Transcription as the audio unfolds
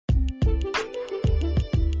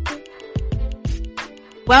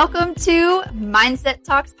Welcome to Mindset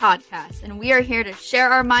Talks Podcast, and we are here to share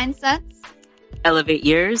our mindsets, elevate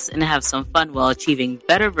yours, and have some fun while achieving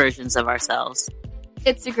better versions of ourselves.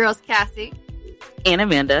 It's your girls, Cassie and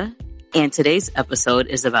Amanda, and today's episode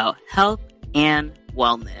is about health and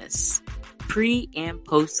wellness. Pre and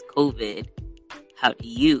post COVID, how do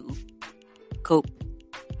you cope?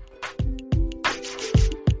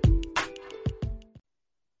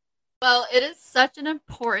 Well, it is such an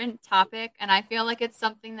important topic, and I feel like it's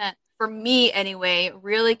something that, for me anyway,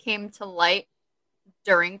 really came to light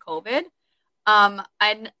during COVID.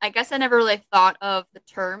 I guess I never really thought of the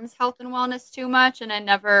terms health and wellness too much, and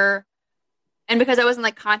because I wasn't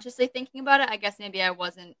like consciously thinking about it, I guess maybe I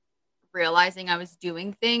wasn't realizing I was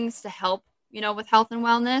doing things to help, with health and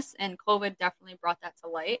wellness, and COVID definitely brought that to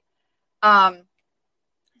light.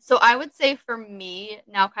 So I would say for me,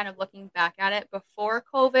 now kind of looking back at it, before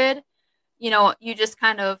COVID, you just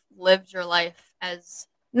kind of lived your life as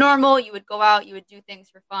normal. You would go out, you would do things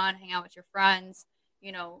for fun, hang out with your friends,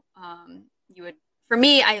 for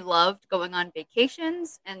me, I loved going on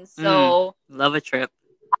vacations. And so love a trip.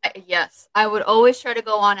 Yes, I would always try to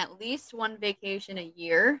go on at least one vacation a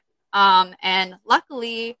year. And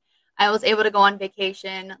luckily I was able to go on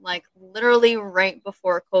vacation, like literally right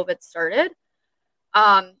before COVID started.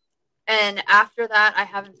 And after that, I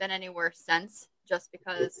haven't been anywhere since, just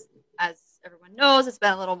because, as everyone knows, it's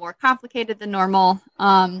been a little more complicated than normal.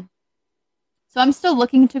 So I'm still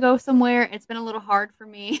looking to go somewhere. It's been a little hard for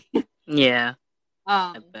me. Yeah.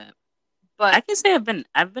 I bet. But I can say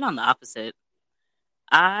I've been on the opposite.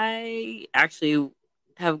 I actually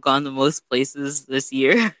have gone the most places this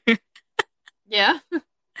year. Yeah.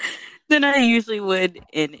 Than I usually would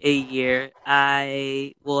in a year.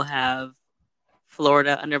 I will have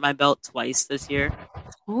Florida under my belt twice this year.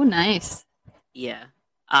 Oh, nice. Yeah.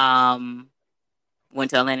 Went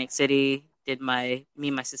to Atlantic City, me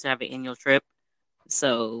and my sister have an annual trip.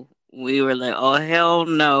 So we were like, oh, hell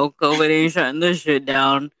no, COVID ain't shutting this shit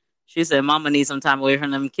down. She said, Mama needs some time away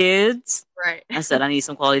from them kids. Right. I said, I need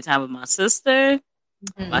some quality time with my sister.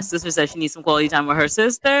 Mm-hmm. My sister said she needs some quality time with her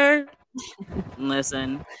sister.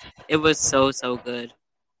 Listen, it was so good.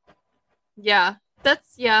 Yeah.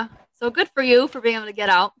 So good for you for being able to get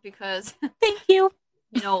out, because thank you.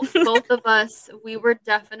 Both of us, we were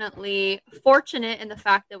definitely fortunate in the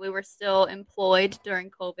fact that we were still employed during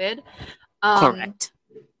COVID. Correct.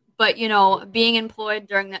 But, being employed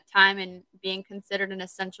during that time and being considered an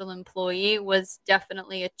essential employee was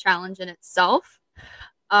definitely a challenge in itself.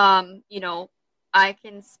 I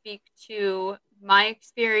can speak to my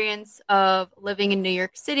experience of living in New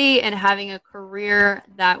York City and having a career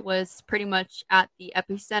that was pretty much at the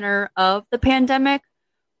epicenter of the pandemic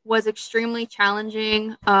was extremely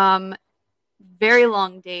challenging. Very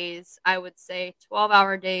long days, I would say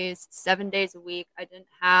 12-hour days, 7 days a week. I didn't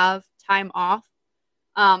have time off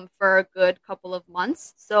for a good couple of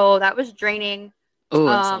months. So that was draining. Oh,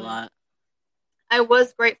 that's a lot. I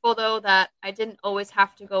was grateful, though, that I didn't always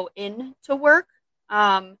have to go in to work,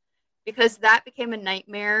 because that became a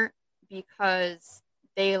nightmare, because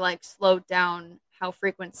they slowed down how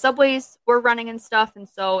frequent subways were running and stuff. And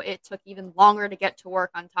so it took even longer to get to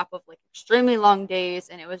work on top of extremely long days.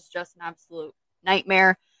 And it was just an absolute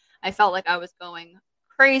nightmare. I felt like I was going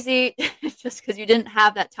crazy just because you didn't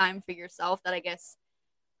have that time for yourself that I guess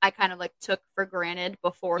I kind of took for granted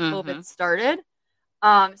before COVID started.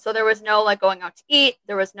 So there was no going out to eat.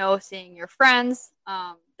 There was no seeing your friends.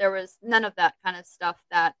 There was none of that kind of stuff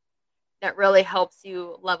that really helps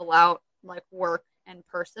you level out work and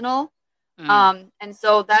personal. And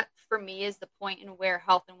so that for me is the point in where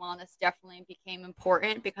health and wellness definitely became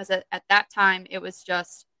important, because at that time it was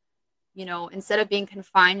just, instead of being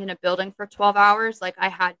confined in a building for 12 hours, I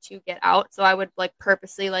had to get out. So I would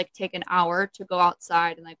purposely take an hour to go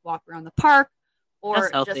outside and walk around the park, or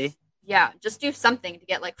just do something to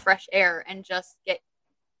get fresh air and just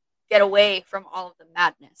get away from all of the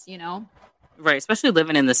madness, Right. Especially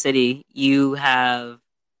living in the city, you have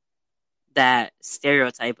that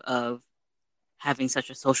stereotype of having such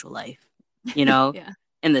a social life, Yeah.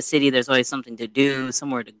 In the city, there's always something to do,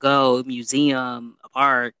 somewhere to go, museum, a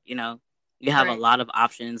park, you have a lot of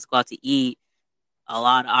options, go out to eat, a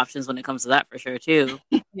lot of options when it comes to that for sure too.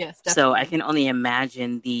 Yes, definitely. So I can only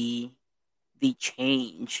imagine the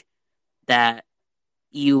change that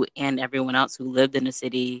you and everyone else who lived in the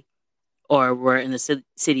city or were in the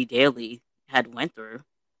city daily had went through.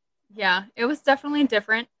 Yeah, it was definitely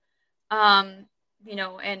different. And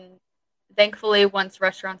thankfully once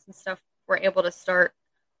restaurants and stuff were able to start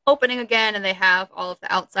opening again and they have all of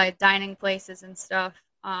the outside dining places and stuff,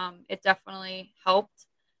 it definitely helped.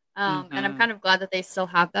 And I'm kind of glad that they still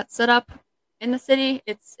have that set up in the city.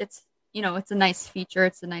 It's it's a nice feature.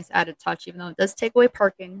 It's a nice added touch, even though it does take away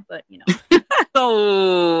parking. But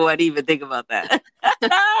Oh, I didn't even think about that.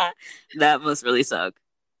 That must really suck.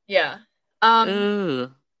 yeah. Um,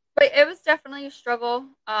 Ooh, but it was definitely a struggle.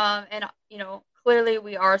 And clearly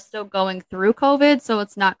we are still going through COVID, so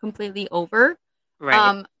it's not completely over.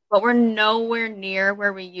 right. But we're nowhere near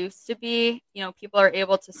where we used to be. People are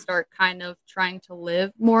able to start kind of trying to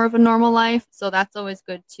live more of a normal life, so that's always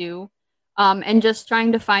good too. And just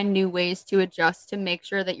trying to find new ways to adjust to make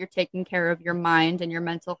sure that you're taking care of your mind and your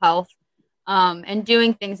mental health, and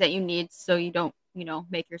doing things that you need so you don't,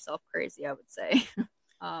 make yourself crazy, I would say.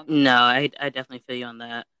 No, I definitely feel you on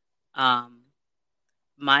that. Um,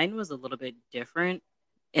 Mine was a little bit different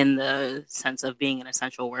in the sense of being an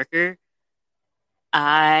essential worker.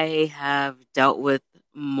 I have dealt with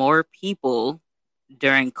more people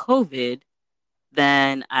during COVID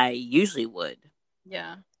than I usually would.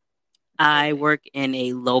 Yeah, I absolutely. work in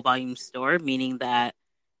a low volume store, meaning that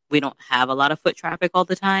we don't have a lot of foot traffic all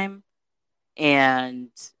the time. And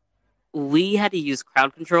we had to use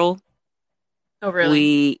crowd control. Oh,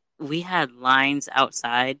 really? We had lines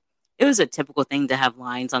outside. It was a typical thing to have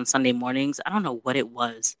lines on Sunday mornings. I don't know what it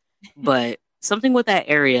was, but something with that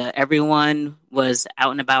area, everyone was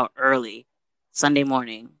out and about early Sunday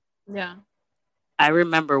morning. Yeah. I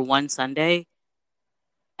remember one Sunday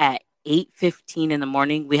at 8:15 in the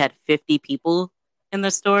morning, we had 50 people in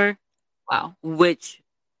the store, Wow. which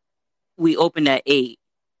we opened at 8,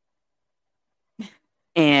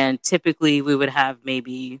 and typically we would have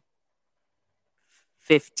maybe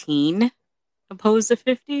 15 opposed to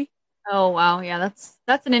 50. Oh, wow. Yeah,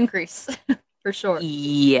 that's an increase for sure.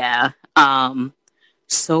 Yeah.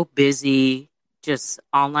 So busy, just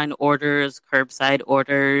online orders, curbside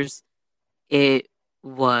orders. It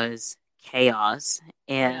was chaos.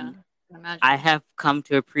 Yeah, And I can I imagine. have come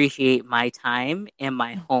to appreciate my time in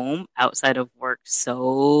my home outside of work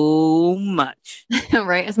so much.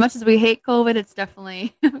 Right. As much as we hate COVID, it's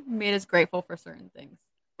definitely made us grateful for certain things.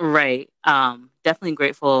 Right. Definitely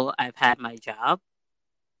grateful I've had my job,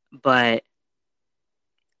 but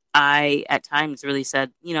I at times really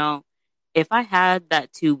said, if I had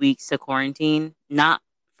that 2 weeks to quarantine, not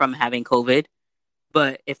from having COVID,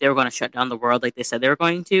 but if they were going to shut down the world like they said they were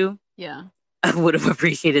going to, Yeah. I would have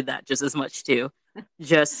appreciated that just as much too.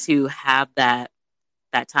 Just to have that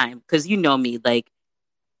time. Because you know me, like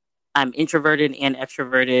I'm introverted and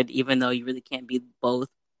extroverted, even though you really can't be both.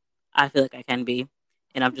 I feel like I can be,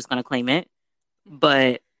 and I'm just gonna claim it.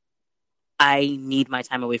 But I need my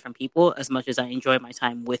time away from people as much as I enjoy my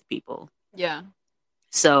time with people. Yeah.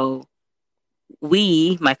 So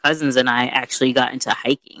my cousins and I actually got into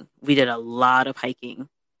hiking. We did a lot of hiking.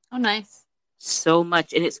 Oh, nice. So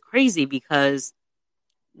much. And it's crazy because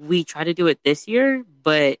we try to do it this year,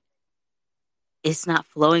 but it's not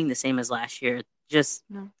flowing the same as last year.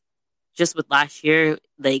 No. Just with last year,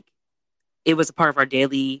 like it was a part of our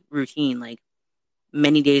daily routine. Like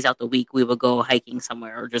many days out the week, we would go hiking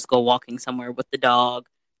somewhere or just go walking somewhere with the dog,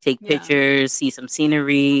 take Yeah. pictures, see some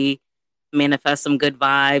scenery, manifest some good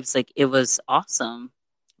vibes. Like it was awesome.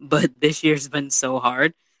 But this year's been so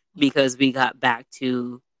hard because we got back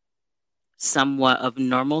to somewhat of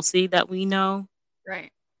normalcy that we know.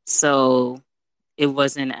 Right. So it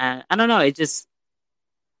wasn't, I don't know,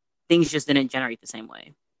 things just didn't generate the same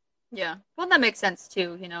way. Yeah. Well, that makes sense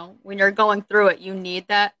too. When you're going through it, you need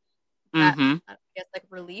that Mm-hmm. I guess like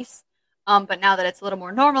release. But now that it's a little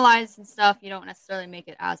more normalized and stuff, you don't necessarily make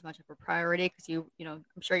it as much of a priority because I'm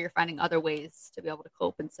sure you're finding other ways to be able to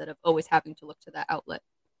cope instead of always having to look to that outlet.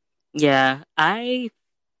 Yeah,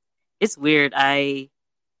 it's weird. I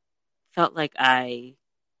felt like I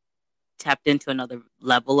tapped into another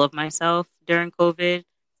level of myself during COVID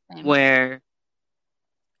Same. where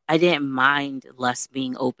I didn't mind less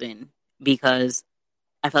being open because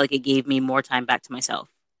I felt like it gave me more time back to myself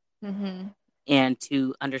Mm-hmm. and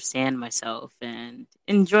to understand myself and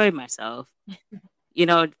enjoy myself.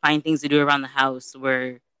 Find things to do around the house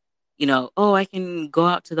where, oh, I can go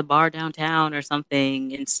out to the bar downtown or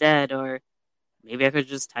something instead, or maybe I could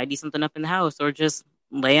just tidy something up in the house or just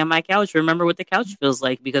lay on my couch, remember what the couch feels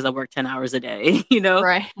like because I work 10 hours a day,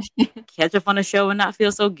 Right. catch up on a show and not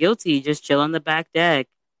feel so guilty, just chill on the back deck,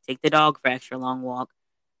 take the dog for extra long walk.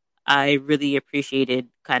 I really appreciated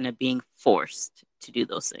kind of being forced to do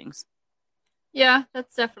those things. Yeah,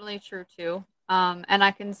 that's definitely true too. And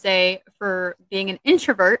I can say for being an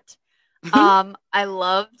introvert, I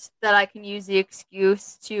loved that I can use the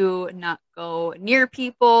excuse to not go near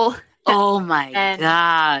people Oh my and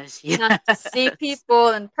gosh. not to see Yes. people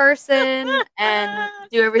in person and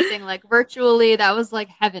do everything like virtually. That was like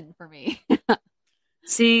heaven for me.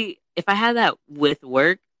 See, if I had that with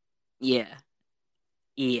work, yeah,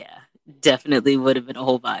 yeah, definitely would have been a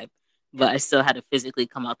whole vibe. Yeah. But I still had to physically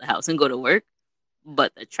come out the house and go to work.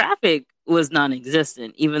 But the traffic was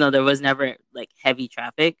non-existent, even though there was never like heavy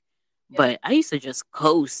traffic. Yeah. But I used to just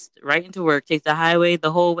coast right into work, take the highway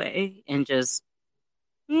the whole way, and just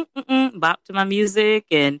bop to my music.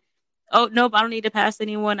 And oh nope, I don't need to pass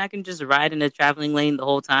anyone. I can just ride in the traveling lane the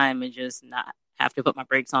whole time and just not have to put my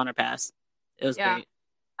brakes on or pass. It was Yeah. great.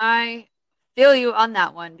 I feel you on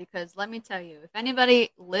that one because let me tell you, if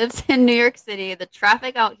anybody lives in New York City, the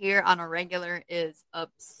traffic out here on a regular is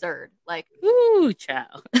absurd. Like Ooh,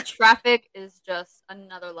 child. traffic is just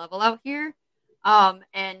another level out here.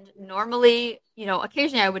 And normally,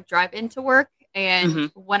 occasionally I would drive into work. And hmm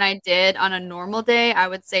when I did on a normal day, I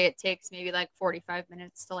would say it takes maybe like 45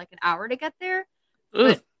 minutes to like an hour to get there. Ooh,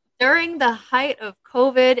 But during the height of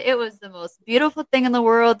COVID, it was the most beautiful thing in the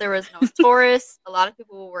world. There was no tourists. A lot of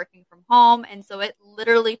people were working from home. And so it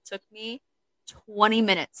literally took me 20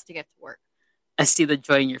 minutes to get to work. I see the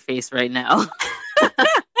joy in your face right now.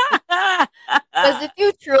 Because if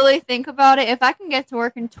you truly think about it, if I can get to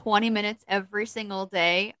work in 20 minutes every single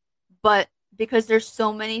day, but because there's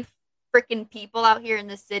so many freaking people out here in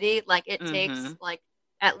the city, like it takes hmm like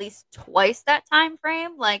at least twice that time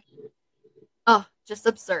frame, like oh, just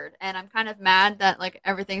absurd. And I'm kind of mad that like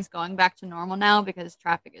everything's going back to normal now because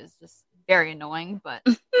traffic is just very annoying, but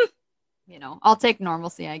I'll take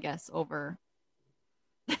normalcy, I guess, over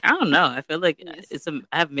I don't know. I feel like these.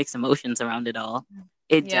 I have mixed emotions around it all.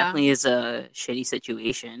 It Yeah. definitely is a shitty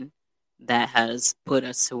situation that has put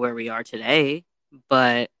us to where we are today.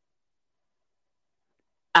 But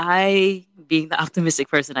I, being the optimistic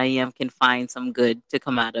person I am, can find some good to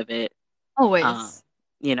come out of it. Um, Always.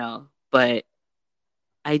 but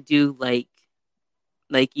I do like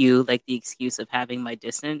you, like the excuse of having my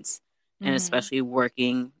distance, and Mm-hmm. especially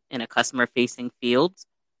working in a customer facing field.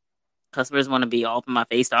 Customers want to be all up in my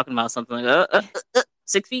face talking about something like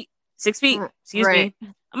 6 feet, 6 feet. Excuse Right. me.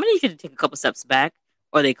 I'm gonna need you to take a couple steps back,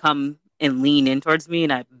 or they come and lean in towards me,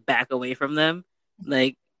 and I back away from them.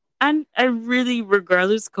 Like I really,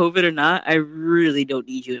 regardless COVID or not, I really don't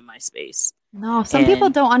need you in my space. No, some people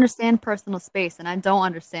And don't understand personal space, and I don't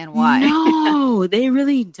understand why. no, they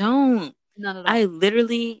really don't. None at I all.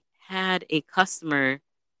 literally had a customer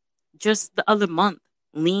just the other month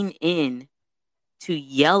lean in to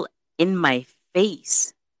yell in my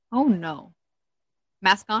face. Oh no.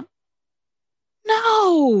 Mask on?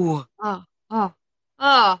 No, Oh, oh,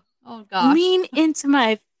 oh gosh. lean into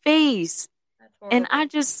my face. That's And I horrible.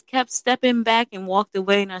 just kept stepping back and walked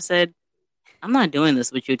away. And I said, I'm not doing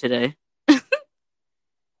this with you today.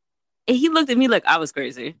 And he looked at me like I was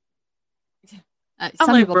crazy. I'm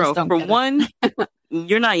Some like, people just bro, don't for get it. one,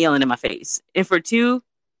 you're not yelling in my face. And for two,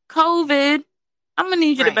 COVID, I'm going to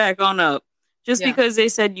need you to Right. back on up. Just Yeah. because they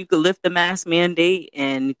said you could lift the mask mandate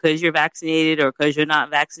and because you're vaccinated or because you're not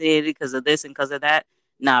vaccinated because of this and because of that.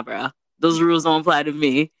 Nah, bro. Those rules don't apply to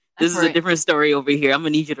me. This is a Right. different story over here. I'm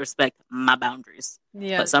going to need you to respect my boundaries.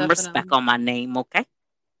 Yeah, Put some respect definitely. on my name, okay?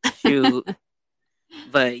 Shoot.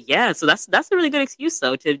 But yeah, so that's a really good excuse,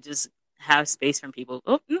 though, to just have space from people.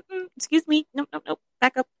 Oh, excuse me. Nope, nope, nope.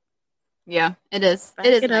 Back up. Yeah, it is. It Back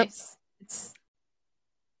is it up. nice. It's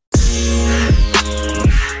yeah.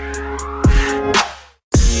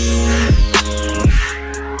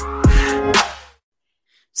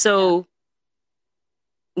 So,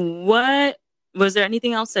 what was there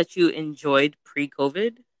anything else that you enjoyed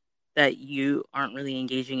pre-COVID that you aren't really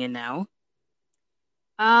engaging in now?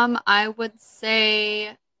 I would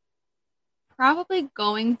say probably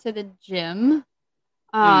going to the gym.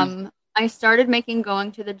 Mm, I started making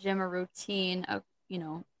going to the gym a routine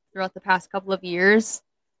throughout the past couple of years.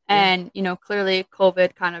 yeah. And, clearly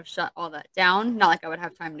COVID kind of shut all that down. Not like I would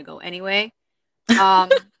have time to go anyway.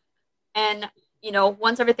 Um, and,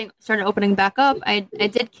 once everything started opening back up, I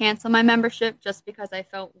did cancel my membership just because I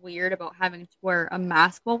felt weird about having to wear a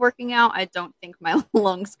mask while working out. I don't think my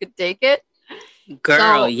lungs could take it.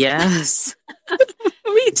 Girl, So yes.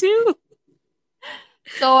 Me too.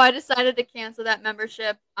 So I decided to cancel that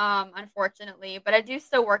membership, unfortunately, but I do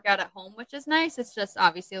still work out at home, which is nice. It's just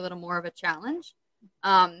obviously a little more of a challenge,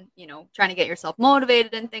 trying to get yourself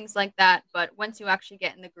motivated and things like that. But once you actually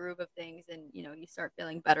get in the groove of things and, you start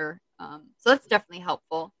feeling better, so that's definitely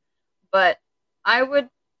helpful. But I would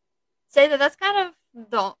say that that's kind of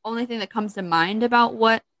the only thing that comes to mind about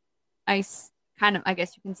what kind of, I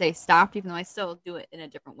guess you can say, stopped, even though I still do it in a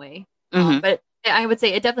different way. hmm But I would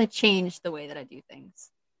say it definitely changed the way that I do things.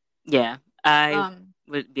 Yeah, I Um,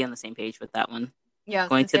 would be on the same page with that one. yeah, I was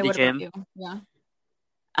Going gonna to say, the what about gym. you? Yeah.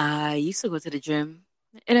 I used to go to the gym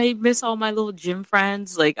And I miss all my little gym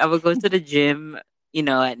friends. Like I would go to the gym,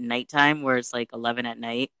 at nighttime where it's like 11 at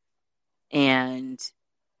night, and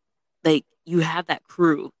like you have that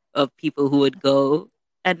crew of people who would go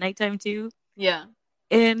at nighttime too. Yeah.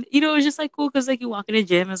 And it was just like cool because like you walk in the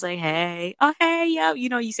gym, it's like, hey, oh hey, yo,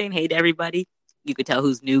 you saying hey to everybody. You could tell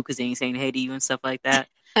who's new because they ain't saying hey to you and stuff like that.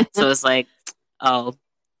 So it's like, oh,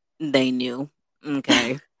 they knew.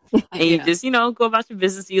 Okay. And you Yeah. just, go about your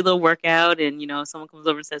business, do your little workout, and someone comes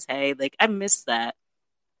over and says, hey, like I miss that.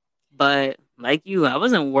 But like you, I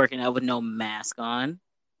wasn't working out with no mask on.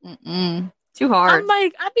 Mm-mm. Too I'm hard.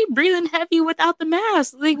 like, I'd be breathing heavy without the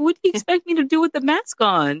mask. Like, what do you expect me to do with the mask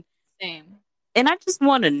on? Same. And I just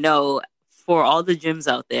want to know, for all the gyms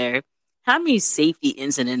out there, how many safety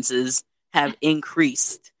incidences have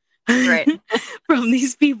increased Right. from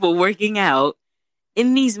these people working out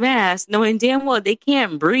in these masks, knowing damn well they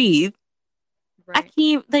can't breathe. I Right.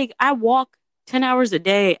 can't, like, I walk 10 hours a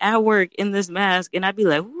day at work in this mask, and I'd be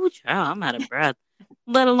like, ooh, child, I'm out of breath,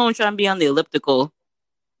 let alone trying to be on the elliptical.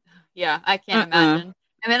 Yeah, I can't Uh-uh. imagine.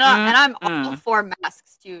 I mean, and I'm all Mm-mm. for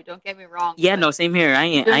masks too. Don't get me wrong, Yeah, but no, same here. I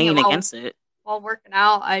doing it ain't against it. while working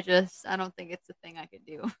out, I don't think it's a thing I could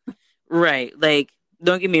do. Right. Like,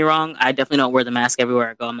 don't get me wrong. I definitely don't wear the mask everywhere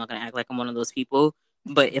I go. I'm not going to act like I'm one of those people.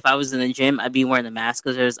 But if I was in the gym, I'd be wearing the mask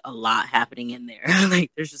because there's a lot happening in there. Like,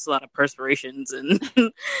 there's just a lot of perspirations and,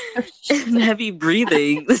 She and said, heavy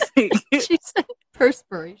breathing. she said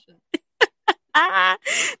perspiration. Ah,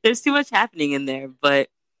 there's too much happening in there. But,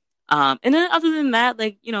 and then other than that,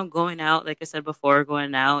 like, going out, like I said before,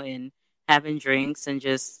 going out and having drinks and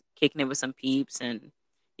just kicking it with some peeps and,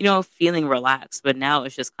 feeling relaxed. But now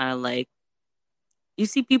it's just kind of like, you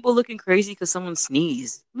see people looking crazy because someone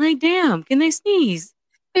sneezed. I'm like, damn, can they sneeze?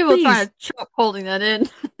 People trying Please. to choke holding that in.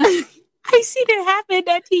 I seen it happen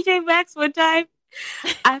at TJ Maxx one time.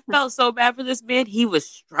 I felt so bad for this man. He was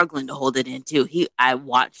struggling to hold it in too. I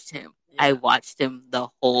watched him. I Yeah. watched him the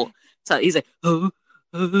whole time. He's like,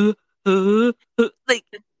 like,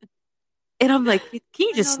 and I'm like, can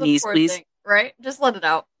you I just know the sneeze, poor please? thing, right? Just let it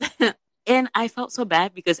out. And I felt so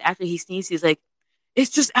bad because after he sneezed, he's like,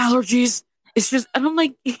 it's just allergies. It's just, and I'm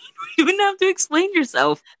like, you don't even have to explain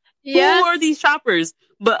yourself. Who are Yes. these shoppers?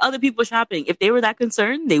 But other people shopping. If they were that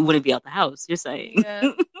concerned, they wouldn't be out the house. You're saying.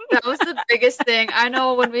 Yeah. That was the biggest thing. I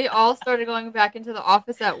know when we all started going back into the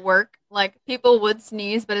office at work, like people would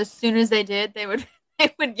sneeze, but as soon as they did, they would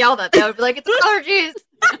they would yell that. They would be like, "It's allergies."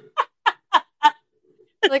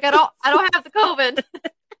 Like I don't have the COVID.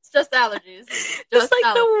 It's just allergies. That's Just like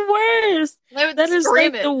allergies. the worst. They would That is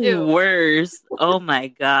scream like it the too. worst. Oh my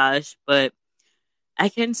gosh. But I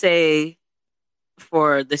can say,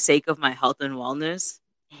 for the sake of my health and wellness,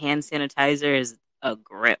 hand sanitizer is a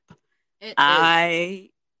grip. It is. I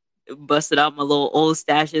busted out my little old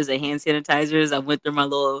stashes of hand sanitizers. I went through my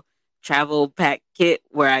little travel pack kit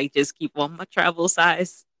where I just keep all my travel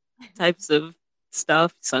size types of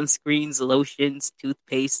stuff, sunscreens, lotions,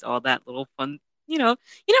 toothpaste, all that little fun. You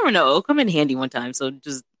never know. It'll come in handy one time. So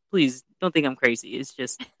just please don't think I'm crazy. It's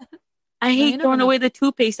just, I No, you hate never throwing know. away the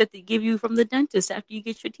toothpaste that they give you from the dentist after you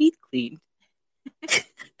get your teeth cleaned. It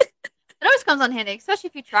always comes on handy, especially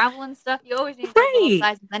if you travel and stuff. You always need those little Right.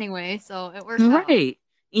 sizes anyway, so it works out. Right.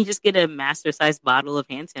 You just get a master sized bottle of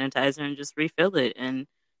hand sanitizer and just refill it. And,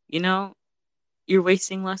 you know, you're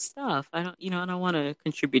wasting less stuff. I don't want to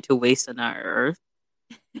contribute to waste on our earth.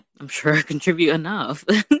 I'm sure I contribute enough.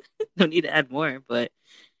 Don't need to add more, but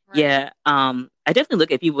Right. yeah, I definitely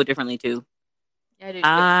look at people differently too. Yeah, I do too.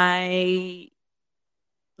 I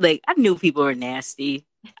I knew people were nasty.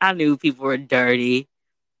 I knew people were dirty.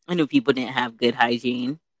 I knew people didn't have good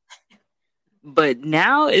hygiene. But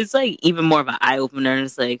now it's like even more of an eye opener. And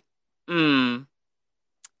it's like, hmm,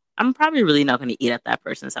 I'm probably really not going to eat at that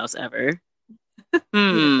person's house ever.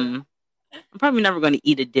 Yeah. I'm probably never going to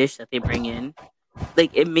eat a dish that they bring in.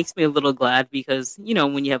 Like, it makes me a little glad because,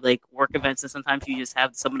 when you have like work events and sometimes you just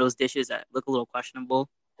have some of those dishes that look a little questionable.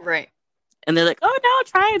 Right. And they're like, oh, no,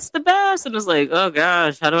 try it. It's the best. And it's like, oh,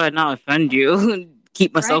 gosh, how do I not offend you?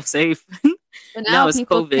 Keep Right. myself safe. But Now now it's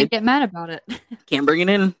people COVID. can't get mad about it. Can't bring it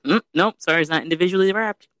in. Nope, sorry, it's not individually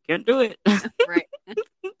wrapped. Can't do it. Right.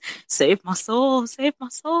 Save my soul. Save my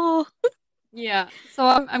soul. Yeah. So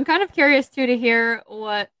I'm kind of curious too to hear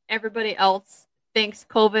what everybody else thinks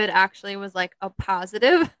COVID actually was like a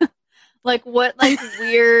positive. Like what like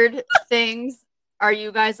weird things are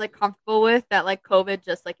you guys like comfortable with that like COVID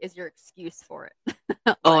just like is your excuse for it?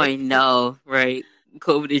 Oh, Like I know, right?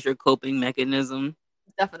 COVID is your coping mechanism.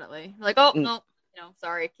 definitely. Like, oh Mm. no,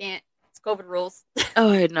 sorry, can't. It's COVID rules.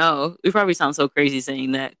 Oh, I know. We probably sound so crazy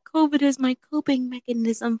saying that. COVID is my coping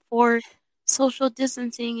mechanism for social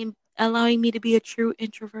distancing and allowing me to be a true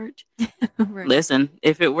introvert. Right. Listen,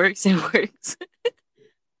 if it works, it works.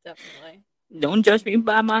 Definitely. Don't judge me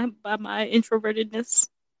by my introvertedness.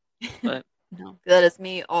 But No, that is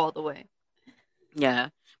me all the way. yeah,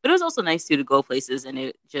 but it was also nice too to go places, and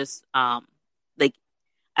it just like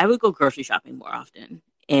I would go grocery shopping more often,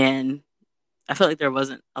 and I felt like there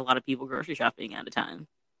wasn't a lot of people grocery shopping at the time,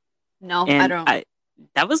 No, I and don't. I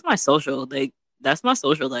that was my social that's my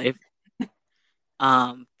social life.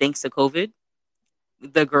 Thanks to COVID,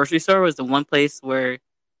 the grocery store was the one place where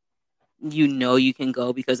you can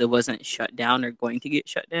go because it wasn't shut down or going to get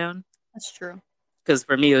shut down. That's true. Because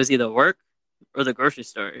for me, it was either work or the grocery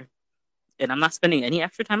store, and I'm not spending any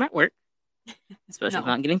extra time at work, especially if I'm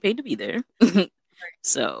No. not getting paid to be there. Right.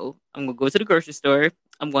 So I'm gonna go to the grocery store.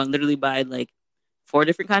 I'm going to literally buy like 4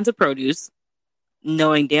 different kinds of produce,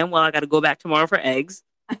 knowing damn well I got to go back tomorrow for eggs,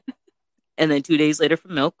 and then 2 days later for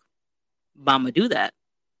milk. But I'm gonna do that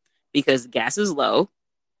because gas is low.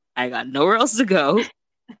 I got nowhere else to go,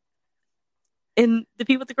 and the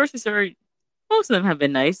people at the grocery store, most of them have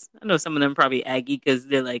been nice. I know some of them probably aggy because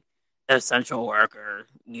they're like essential worker.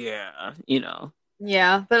 Yeah, you know.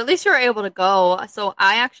 Yeah, but at least you were able to go. So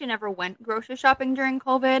I actually never went grocery shopping during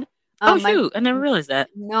COVID. Oh My shoot, I never realized that.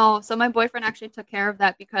 No, so my boyfriend actually took care of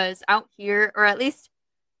that because out here, or at least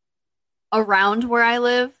around where I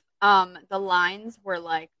live, the lines were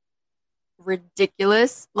like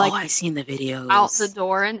ridiculous, Oh, like I seen the out the videos.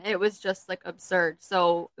 door, and it was just like absurd.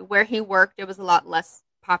 So where he worked, it was a lot less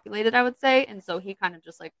populated, I would say, and so he kind of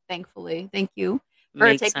just like, thankfully, thank you for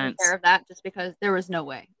Makes taking care sense. of that, just because there was no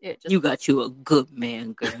way. It just You was. got you a good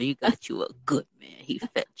man, girl. You got you a good man. He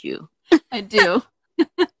fed you. I do.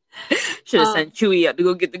 Should have Um, sent Chewy out to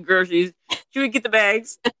go get the groceries. Chewy, get the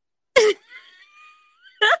bags.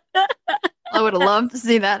 I would have loved to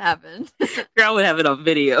see that happen. Girl, I would have it on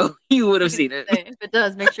video. You would I have was gonna seen it. say, if it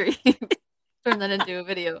does, make sure you turn that into a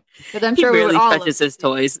video because I'm He sure we would barely all love touches to his see.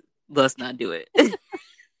 toys. Let's not do it.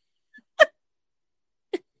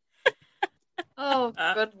 Oh,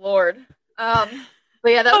 good lord. But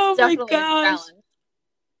yeah, that was Oh my definitely a gosh. challenge.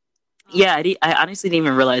 Yeah, Um, I honestly didn't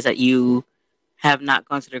even realize that you have not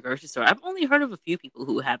gone to the grocery store. I've only heard of a few people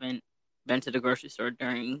who haven't been to the grocery store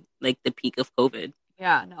during like the peak of COVID.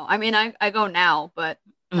 yeah, no, I mean, I go now, but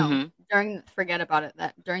no, Hmm. forget about it.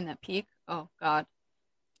 That during that peak, oh god.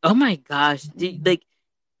 Oh my gosh. Like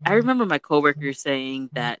I remember my coworkers saying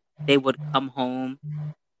that they would come home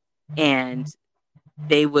and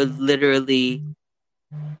they would literally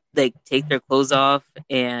like take their clothes off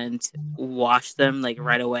and wash them like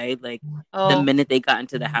right away, like the Oh, minute they got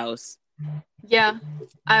into the house. yeah.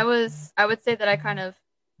 I would say that I kind of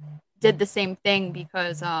did the same thing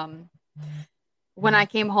because when I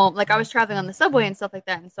came home, like I was traveling on the subway and stuff like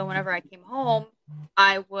that, and so whenever I came home,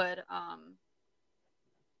 I would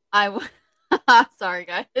I would sorry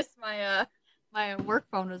guys, my work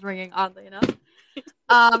phone was ringing oddly enough.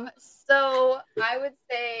 So I would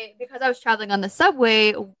say because I was traveling on the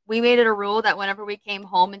subway, we made it a rule that whenever we came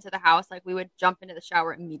home into the house, like we would jump into the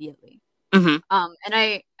shower immediately. Hmm. And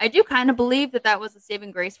I do kind of believe that that was a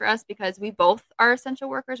saving grace for us because we both are essential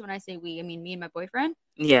workers. When I say we, I mean me and my boyfriend.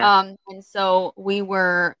 Yeah. And so we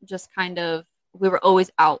were just kind of we were always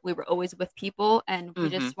out. We were always with people, and we Hmm.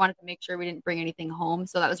 just wanted to make sure we didn't bring anything home.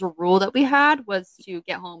 So that was a rule that we had was to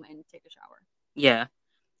get home and take a shower. Yeah.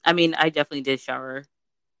 I mean, I definitely did shower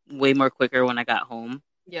way more quicker when I got home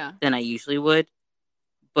Yeah. than I usually would.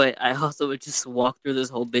 But I also would just walk through this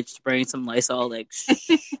whole bitch spraying some Lysol, like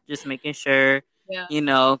just making sure, Yeah. you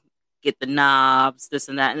know, get the knobs, this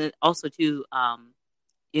and that, and then also too,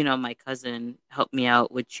 my cousin helped me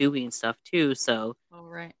out with Chewy and stuff too. So, All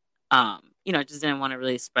right. I just didn't want to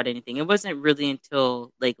really spread anything. It wasn't really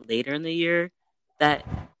until like later in the year that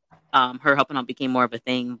her helping out became more of a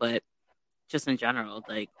thing. But just in general,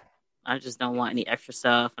 like I just don't want any extra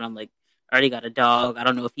stuff, and I'm like. I already got a dog. I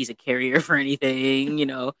don't know if he's a carrier for anything.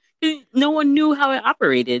 No one knew how it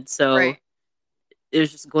operated. So Right. it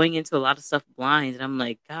was just going into a lot of stuff blind. And I'm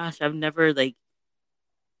like, gosh, I've never like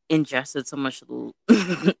ingested so much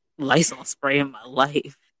Lysol spray in my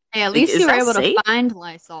life. Hey, at Like, least is you were that able to safe? find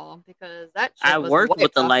Lysol because that I shit was worked with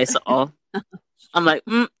wiped the off. Lysol. I'm like,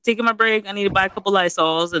 taking my break. I need to buy a couple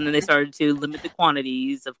Lysols. And then they started to limit the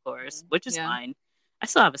quantities, of course, which is Yeah. fine. I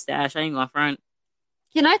still have a stash. I ain't going front.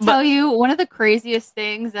 Can I But tell you one of the craziest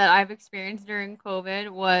things that I've experienced during COVID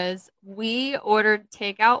was we ordered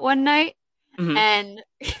takeout one night mhm. and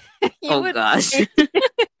you Oh, would gosh.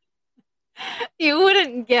 you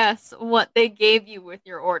wouldn't guess what they gave you with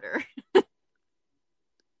your order.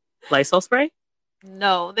 Lysol spray?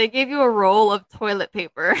 No, they gave you a roll of toilet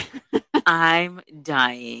paper. I'm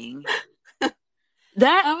dying.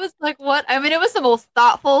 That I was like, what? I mean, it was the most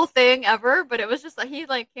thoughtful thing ever, but it was just like he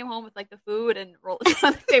like came home with like the food and rolled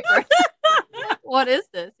toilet paper. Like, what is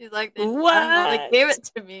this? He's like, I don't know, they gave what?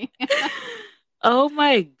 it to me. Oh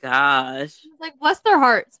my gosh. He's like, bless their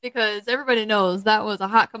hearts, because everybody knows that was a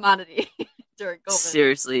hot commodity during COVID.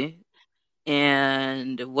 Seriously.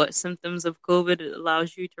 And what symptoms of COVID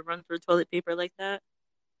allows you to run through toilet paper like that?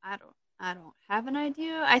 I don't have an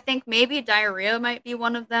idea. I think maybe diarrhea might be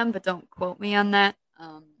one of them, but don't quote me on that. I'd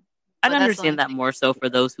But that's the understand only that thing I more can so think for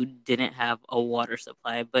those who didn't have a water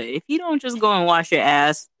supply. But if you don't just go and wash your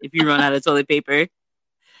ass if you run out of toilet paper, of.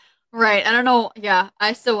 Right. I don't know. Yeah,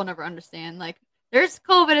 I still will never understand. Like, there's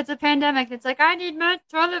COVID. It's a pandemic. It's like I need my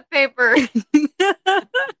toilet paper.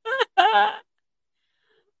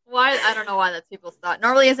 Why? I don't know why that's people's thought.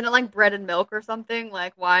 Normally, isn't it like bread and milk or something?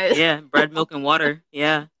 Like, why? yeah, bread, milk, and water.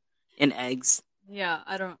 Yeah, and eggs. Yeah,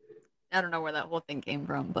 I don't know where that whole thing came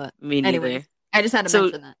from, but Me anyways, neither. I just had to So,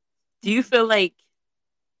 mention that. do you feel like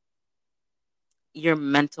your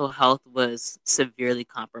mental health was severely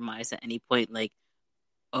compromised at any point? Like,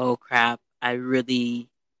 oh crap, I really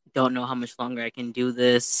don't know how much longer I can do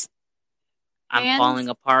this. I'm falling Hands,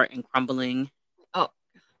 apart and crumbling. oh,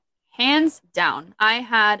 hands down. I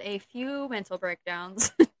had a few mental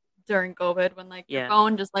breakdowns during COVID when like your Yeah.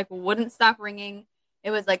 phone just like wouldn't stop ringing.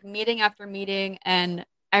 It was like meeting after meeting, and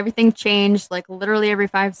everything changed like literally every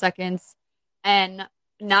 5 seconds. And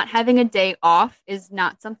not having a day off is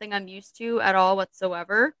not something I'm used to at all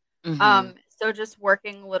whatsoever. Mm-hmm. So just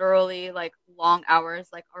working literally like long hours,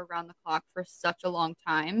 like around the clock for such a long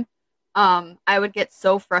time. I would get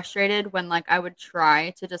so frustrated when like I would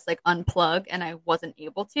try to just like unplug and I wasn't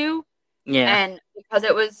able to. Yeah. And because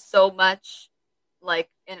it was so much like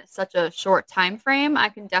in such a short time frame, I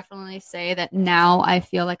can definitely say that now I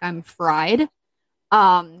feel like I'm fried.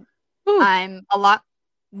 Um, Whew. I'm a lot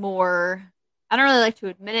more, I don't really like to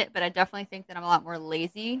admit it, but I definitely think that I'm a lot more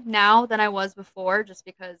lazy now than I was before, just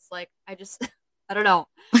because like I just I don't know.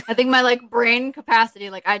 I think my like brain capacity,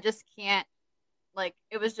 like I just can't, like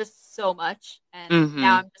it was just so much, and now Mm-hmm.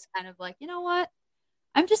 I'm just kind of like, you know what?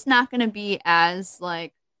 I'm just not going to be as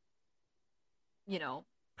like, you know,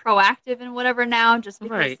 proactive and whatever now, just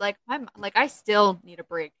because Right. like I'm like I still need a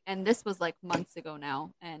break, and this was like months ago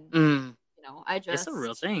now, and Mm. I It's a real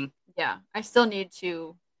just, thing. yeah, I still need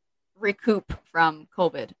to recoup from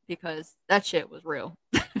COVID because that shit was real.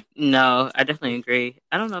 No, I definitely agree.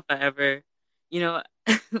 I don't know if I ever, you know,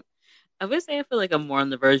 I would say I feel like I'm more on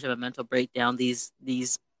the verge of a mental breakdown these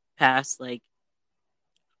past like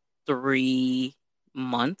 3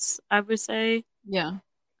 months. I would say, Yeah.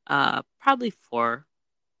 probably 4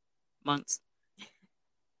 months.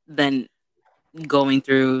 Then going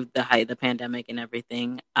through the height of the pandemic and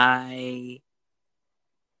everything, I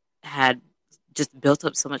had just built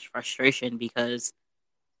up so much frustration because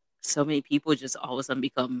so many people just all of a sudden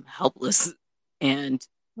become helpless and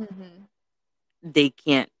Hmm. they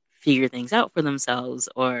can't figure things out for themselves,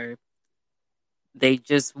 or they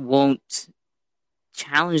just won't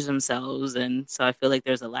challenge themselves. And so I feel like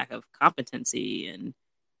there's a lack of competency, and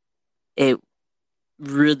it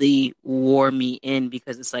really wore me in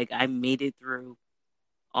because it's like I made it through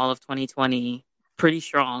all of 2020 pretty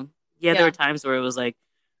strong. Yeah, there were Yeah. times where it was like,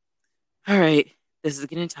 all right, this is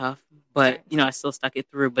getting tough, but Right. I still stuck it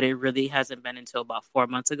through. But it really hasn't been until about 4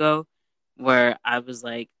 months ago where I was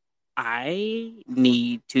like, I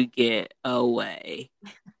need to get away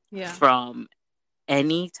Yeah. from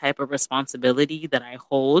any type of responsibility that I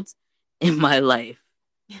hold in my life,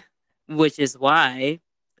 which is why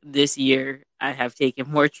this year I have taken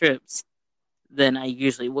more trips than I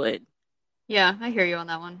usually would Yeah, I hear you on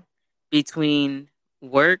that one. between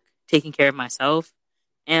work, taking care of myself,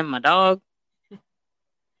 and my dog.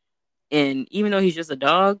 And even though he's just a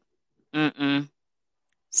dog, mm-mm,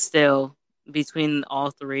 still between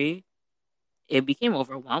all three, it became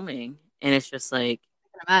overwhelming. And it's just like,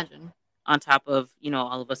 I can imagine. on top of,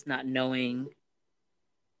 all of us not knowing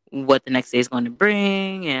what the next day is going to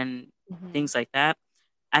bring and Hmm. things like that,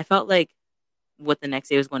 I felt like what the next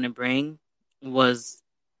day was going to bring was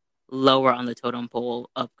lower on the totem pole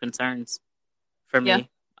of concerns for Yeah. me,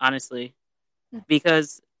 honestly,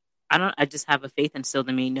 because I just have a faith instilled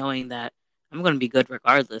in me knowing that I'm going to be good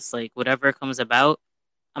regardless. Like, whatever comes about,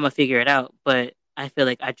 I'm going to figure it out. But I feel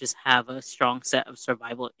like I just have a strong set of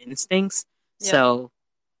survival instincts. Yep. So,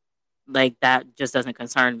 like, that just doesn't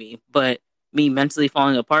concern me. But me mentally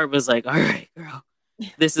falling apart was like, all right, girl,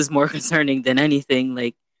 this is more concerning than anything.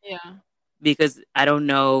 Like, Yeah. because I don't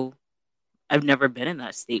know, I've never been in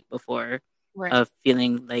that state before Right. of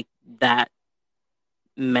feeling like that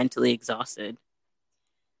mentally exhausted.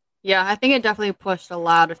 Yeah, I think it definitely pushed a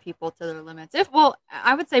lot of people to their limits. If well,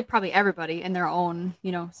 I would say probably everybody in their own,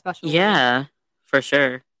 special way. Yeah, for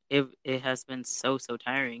sure. It has been so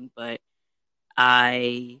tiring, but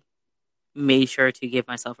I made sure to give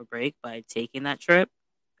myself a break by taking that trip.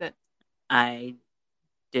 Good. I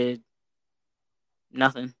did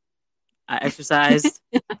nothing. I exercised,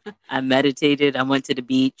 I meditated, I went to the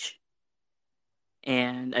beach,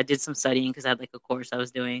 and I did some studying because I had like a course I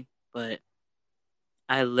was doing, but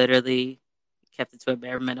I literally kept it to a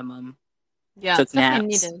bare minimum, Yeah, took it's definitely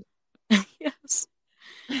naps. needed. Yes.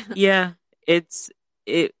 Yeah,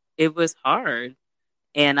 it was hard,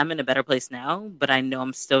 and I'm in a better place now, but I know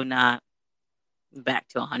I'm still not back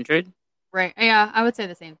to 100. Right. Yeah, I would say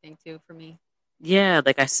the same thing too for me. Yeah,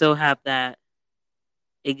 like I still have that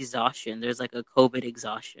exhaustion. There's like a COVID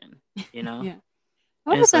exhaustion, you know? Yeah. I And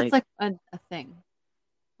wonder if it's that's like, like a thing.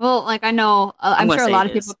 Well, like I know, I'm I'm going to sure a say it lot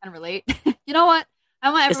of people is. can relate. You know what?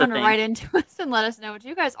 I want It's a everyone to thing. write into us and let us know. Do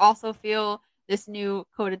you guys also feel this new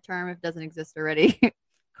coded term, if it doesn't exist already,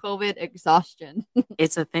 COVID exhaustion?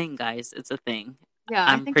 It's a thing, guys. It's a thing. Yeah,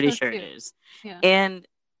 I I'm think pretty so sure it too. is. Yeah. And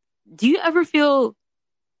do you ever feel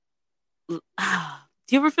do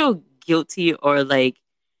you ever feel guilty or like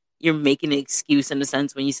you're making an excuse in a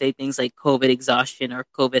sense when you say things like COVID exhaustion or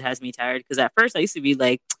COVID has me tired? Because at first I used to be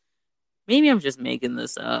like, maybe I'm just making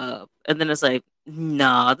this up. And then it's like,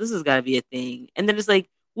 nah, this has got to be a thing. And then it's like,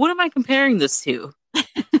 what am I comparing this to?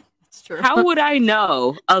 It's true. How would I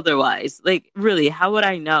know otherwise? Like, really, how would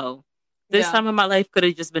I know? This Yeah. time of my life could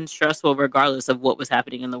have just been stressful regardless of what was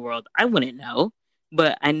happening in the world. I wouldn't know.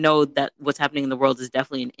 But I know that what's happening in the world is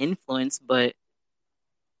definitely an influence, but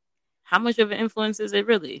how much of an influence is it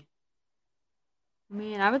really? I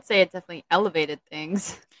mean, I would say it definitely elevated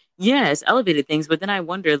things. Yeah, it's elevated things, but then I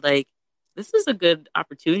wonder, like, this is a good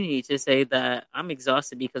opportunity to say that I'm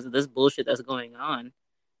exhausted because of this bullshit that's going on.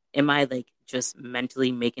 Am I like just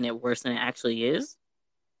mentally making it worse than it actually is?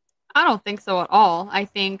 I don't think so at all. I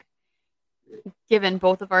think given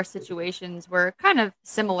both of our situations were kind of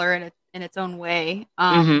similar in its own way.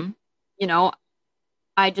 Mm-hmm. You know,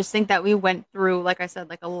 I just think that we went through, like I said,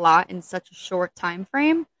 like a lot in such a short time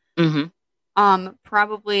frame. Mm-hmm.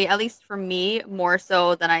 Probably at least for me, more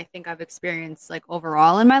so than I think I've experienced like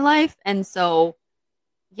overall in my life. And so,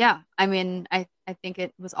 yeah, I mean, I think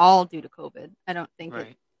it was all due to COVID. I don't think it,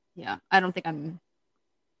 Right. yeah, I don't think I'm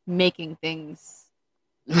making things.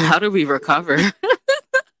 How do we recover?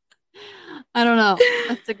 I don't know.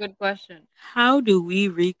 That's a good question. How do we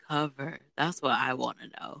recover? That's what I want to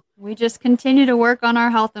know. We just continue to work on our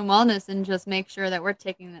health and wellness and just make sure that we're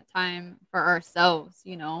taking that time for ourselves.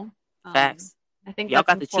 Um, Facts. I If think y'all that's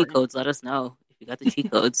got the cheat important. codes, let us know. If you got the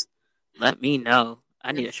cheat codes, let me know.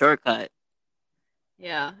 I need a It's, shortcut.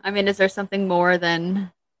 yeah. I mean, is there something more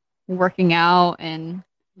than working out and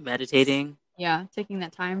Meditating. yeah, taking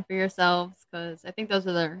that time for yourselves? Because I think those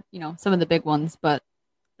are some of the big ones, but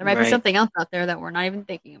there might be Right. something else out there that we're not even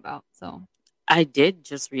thinking about. So, I did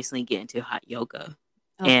just recently get into hot yoga.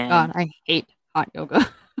 oh God, And I hate hot yoga.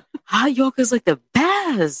 hot yoga is like the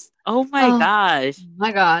best. Oh my Oh gosh.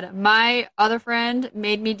 my God. My other friend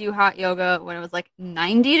made me do hot yoga when it was like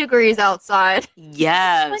 90 degrees outside. Like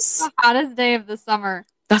Yes. the hottest day of the summer.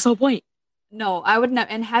 That's the whole point. No, I would not.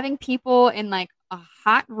 And having people in like a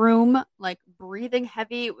hot room, like breathing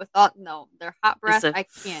heavy without, no, their hot It's breath, a I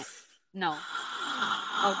can't. No.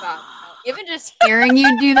 Oh God, no. Even just hearing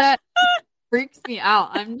you do that freaks me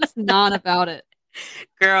out. I'm just not about it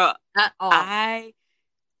girl. at all. I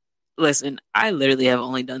listen. I literally have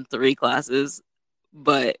only done 3 classes,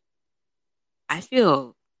 but I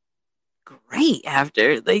feel great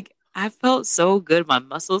after. Like I felt so good. My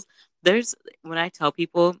muscles. There's when I tell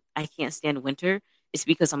people I can't stand winter, it's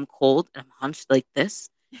because I'm cold and I'm hunched like this,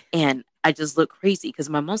 and I just look crazy because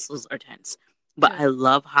my muscles are tense. But Good. I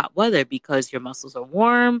love hot weather because your muscles are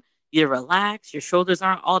warm, you're relaxed, your shoulders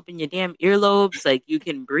aren't all up in your damn earlobes, like you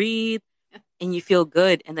can breathe and you feel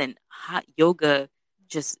good. And then hot yoga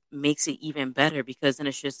just makes it even better because then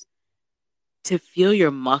it's just to feel your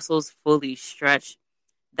muscles fully stretched.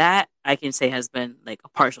 That I can say has been like a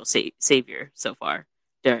partial savior so far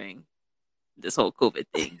during this whole COVID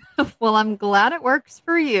thing. Well, I'm glad it works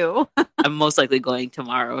for you I'm most likely going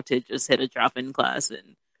tomorrow to just hit a drop in class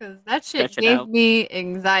and because that shit stretch it gave out. me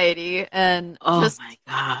anxiety and Oh just my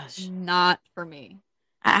gosh. not for me.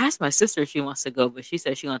 I asked my sister if she wants to go, but she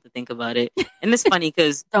said she wants to think about it. And it's funny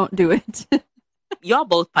because Don't do it. y'all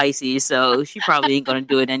both Pisces, so she probably ain't gonna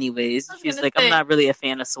do it anyways. I was She's gonna like, I'm say, not really a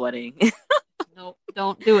fan of sweating. nope,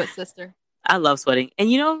 don't do it, sister. I love sweating. And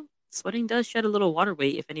sweating does shed a little water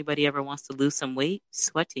weight. If anybody ever wants to lose some weight,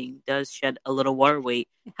 sweating does shed a little water weight.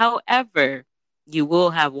 However, you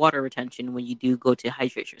will have water retention when you do go to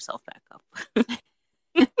hydrate yourself back up.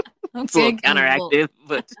 It's a Okay, little counteractive,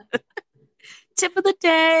 but tip of the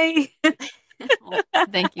day. well,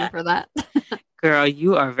 thank you for that. Girl,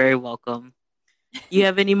 you are very welcome. You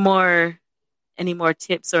have any more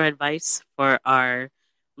tips or advice for our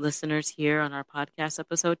listeners here on our podcast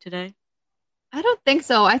episode today? I don't think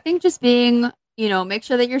so. I think just being, make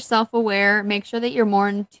sure that you're self aware, make sure that you're more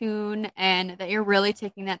in tune, and that you're really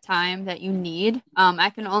taking that time that you need. I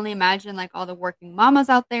can only imagine like all the working mamas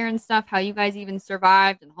out there and stuff, how you guys even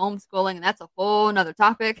survived and homeschooling, and that's a whole nother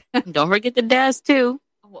topic. Don't forget the dads too.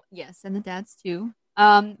 Well, yes, and the dads too.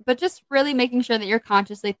 But just really making sure that you're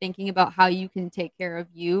consciously thinking about how you can take care of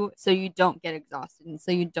you so you don't get exhausted and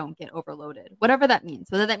so you don't get overloaded. Whatever that means.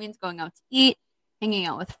 Whether that means going out to eat, hanging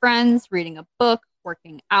out with friends, reading a book,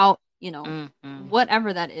 working out,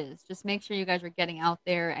 whatever that is. Just make sure you guys are getting out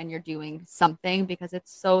there and you're doing something because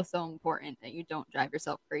it's so, so important that you don't drive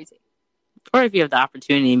yourself crazy. Or if you have the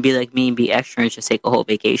opportunity and be like me and be extra and just take a whole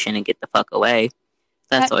vacation and get the fuck away.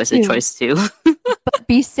 That's That always too. a choice too. But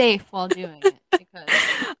be safe while doing it because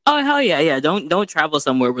oh hell yeah. Don't travel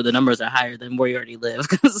somewhere where the numbers are higher than where you already live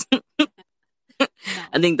because no.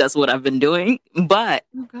 I think that's what I've been doing. But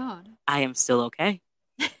Oh God. I am still okay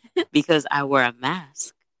because I wear a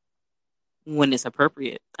mask when it's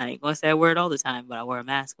appropriate. I ain't gonna say I wear it all the time, but I wear a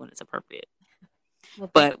mask when it's appropriate. Well,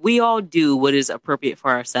 But we all do what is appropriate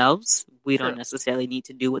for ourselves. We True. don't necessarily need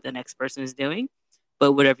to do what the next person is doing.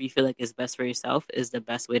 But whatever you feel like is best for yourself is the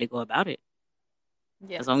best way to go about it.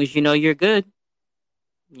 yes. As long as you know you're good,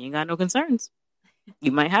 you ain't got no concerns.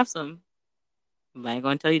 You might have some, but I ain't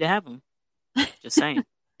gonna tell you to have them. Just saying.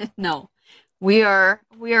 No, we are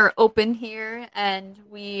open here, and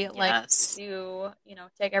we like Yes. to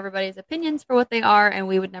take everybody's opinions for what they are, and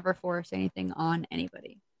we would never force anything on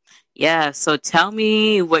anybody. Yeah. So tell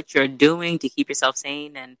me what you're doing to keep yourself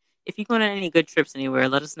sane, and if you're going on any good trips anywhere,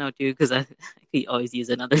 let us know too, because I could always use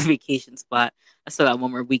another vacation spot. I still got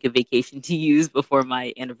one more week of vacation to use before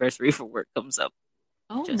my anniversary for work comes up.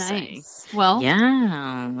 Oh, Just nice. saying. Well,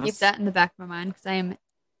 Yeah. keep that in the back of my mind because I am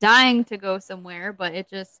dying to go somewhere, but it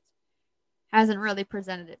just hasn't really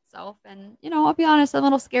presented itself. And I'll be honest, I'm a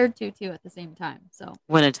little scared too at the same time. So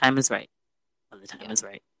When the time is right. When the time Yeah. is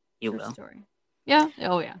right. You true will. story. Yeah.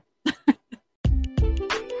 Oh yeah.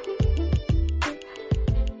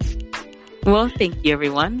 Well, thank you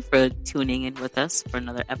everyone for tuning in with us for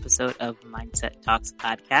another episode of Mindset Talks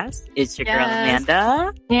podcast. It's your girl Yes.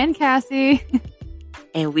 Amanda, And Cassie.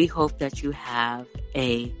 and we hope that you have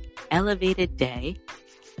a elevated day,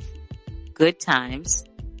 good times,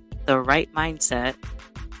 the right mindset,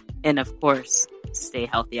 and of course, stay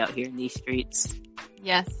healthy out here in these streets.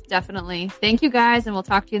 Yes, definitely. Thank you guys, and we'll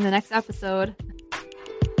talk to you in the next episode.